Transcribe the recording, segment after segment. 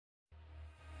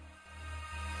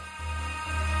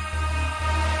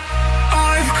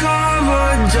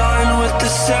done with the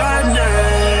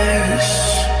sadness.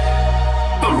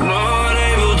 I'm not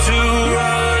able to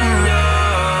run now.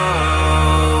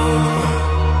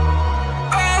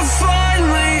 I'm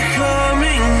finally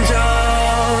coming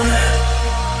down.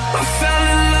 I fell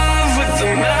in love with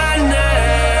the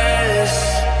madness.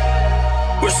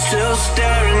 We're still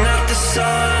staring at the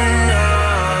sun now.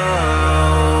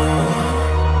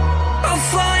 I'll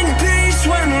find peace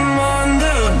when I'm on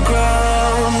the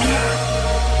ground.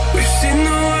 We've seen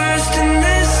the worst in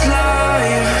this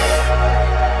life,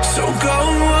 so go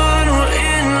on, we're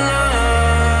in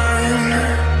line.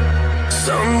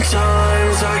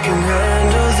 Sometimes I can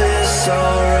handle this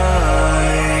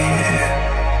alright.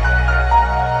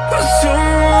 I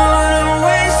don't wanna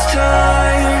waste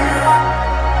time,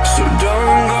 so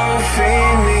don't go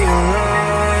feed me a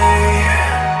lie.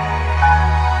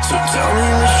 So tell me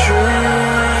the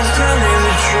truth, tell me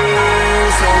the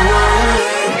truth, I won't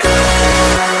let go.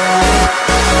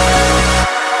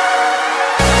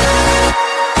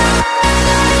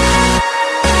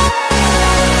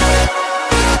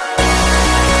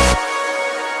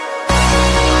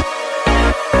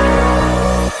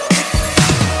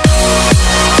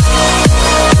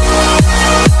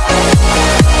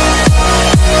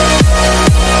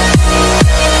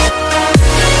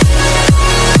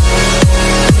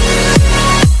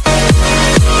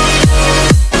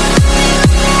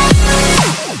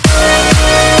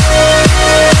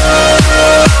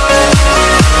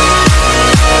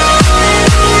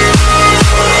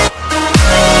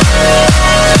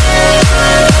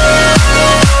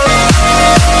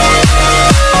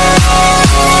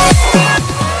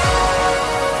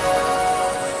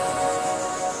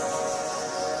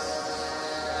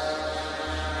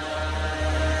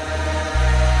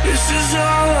 This is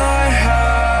all I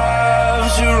have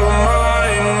to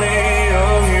remind me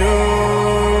of you.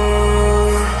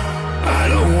 I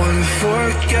don't wanna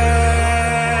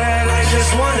forget, I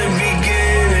just wanna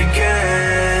begin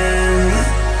again.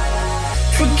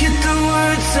 Forget the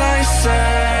words I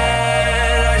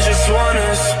said, I just wanna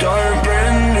start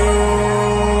brand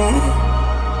new.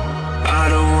 I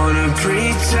don't wanna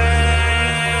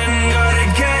pretend, gotta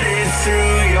get it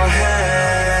through your head.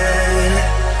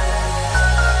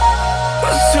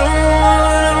 I don't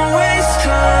wanna waste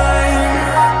time,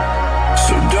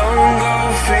 so don't go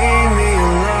feed me a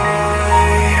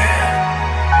lie.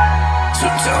 So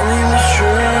tell me the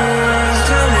truth,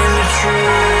 tell me the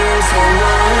truth, I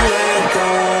won't let go.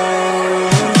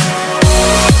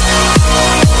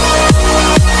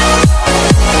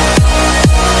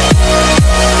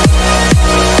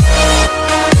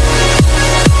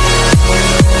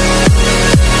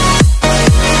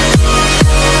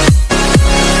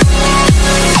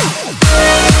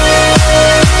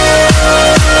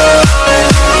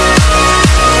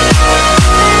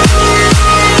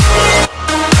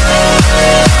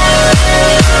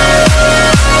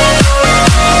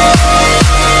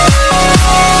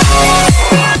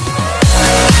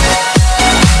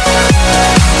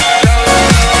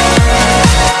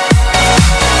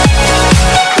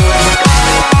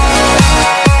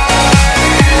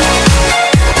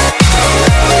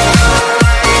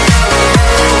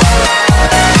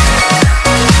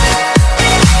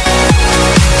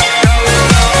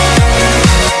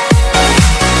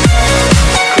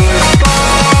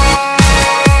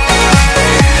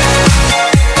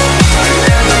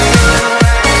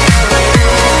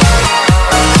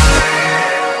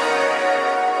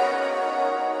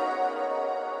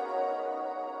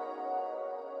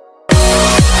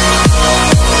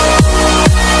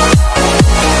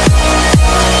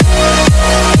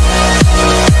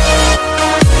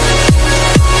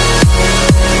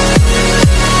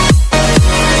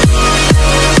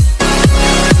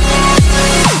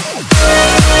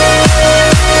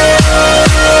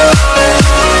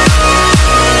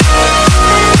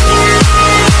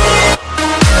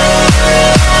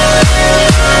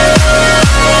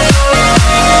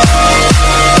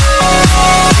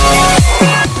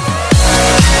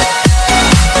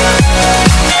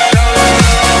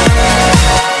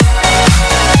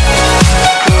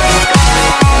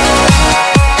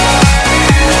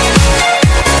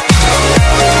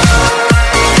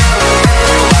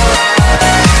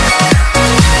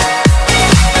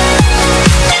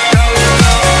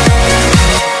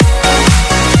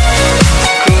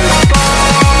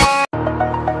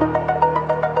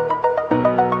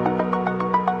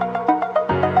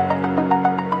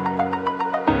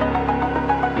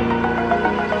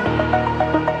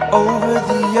 over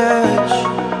the edge.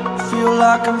 Feel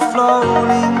like I'm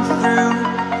floating through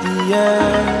the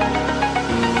air.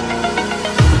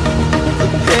 The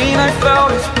pain I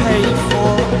felt is paid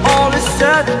for, all is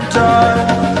said and done.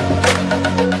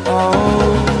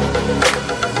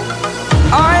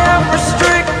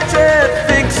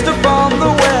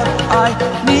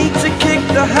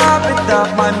 habit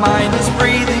that my mind is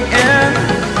breathing in.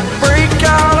 Break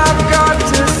out, I've got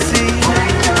to see.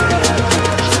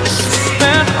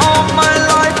 Spent all my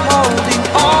life holding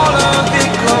all of it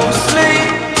closely.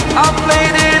 I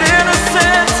played it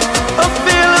innocent, a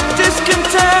feel of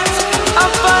discontent.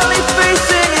 I'm finally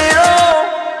facing it all,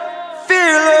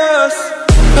 fearless.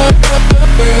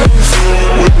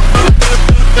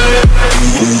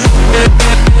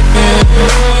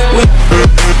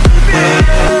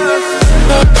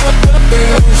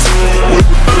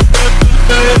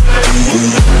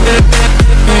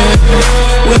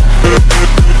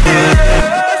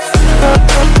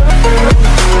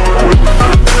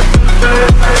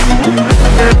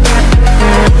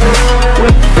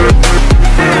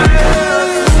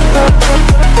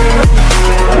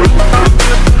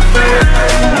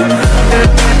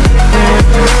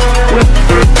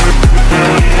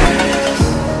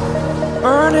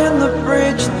 Burning the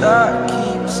bridge that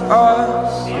keeps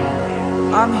us.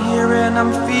 I'm here and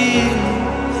I'm feeling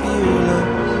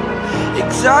fearless.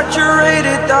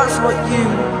 Exaggerated, that's what you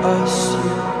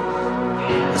assume.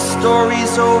 The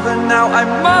story's over now, I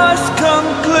must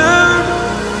conclude.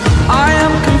 I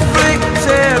am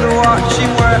conflicted,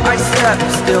 watching where I step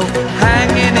still,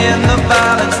 hanging in the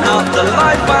balance. Not the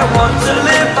life I want to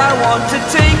live, I want to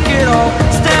take it all.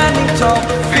 Standing tall,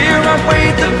 fear I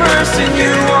weighed the person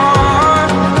you are.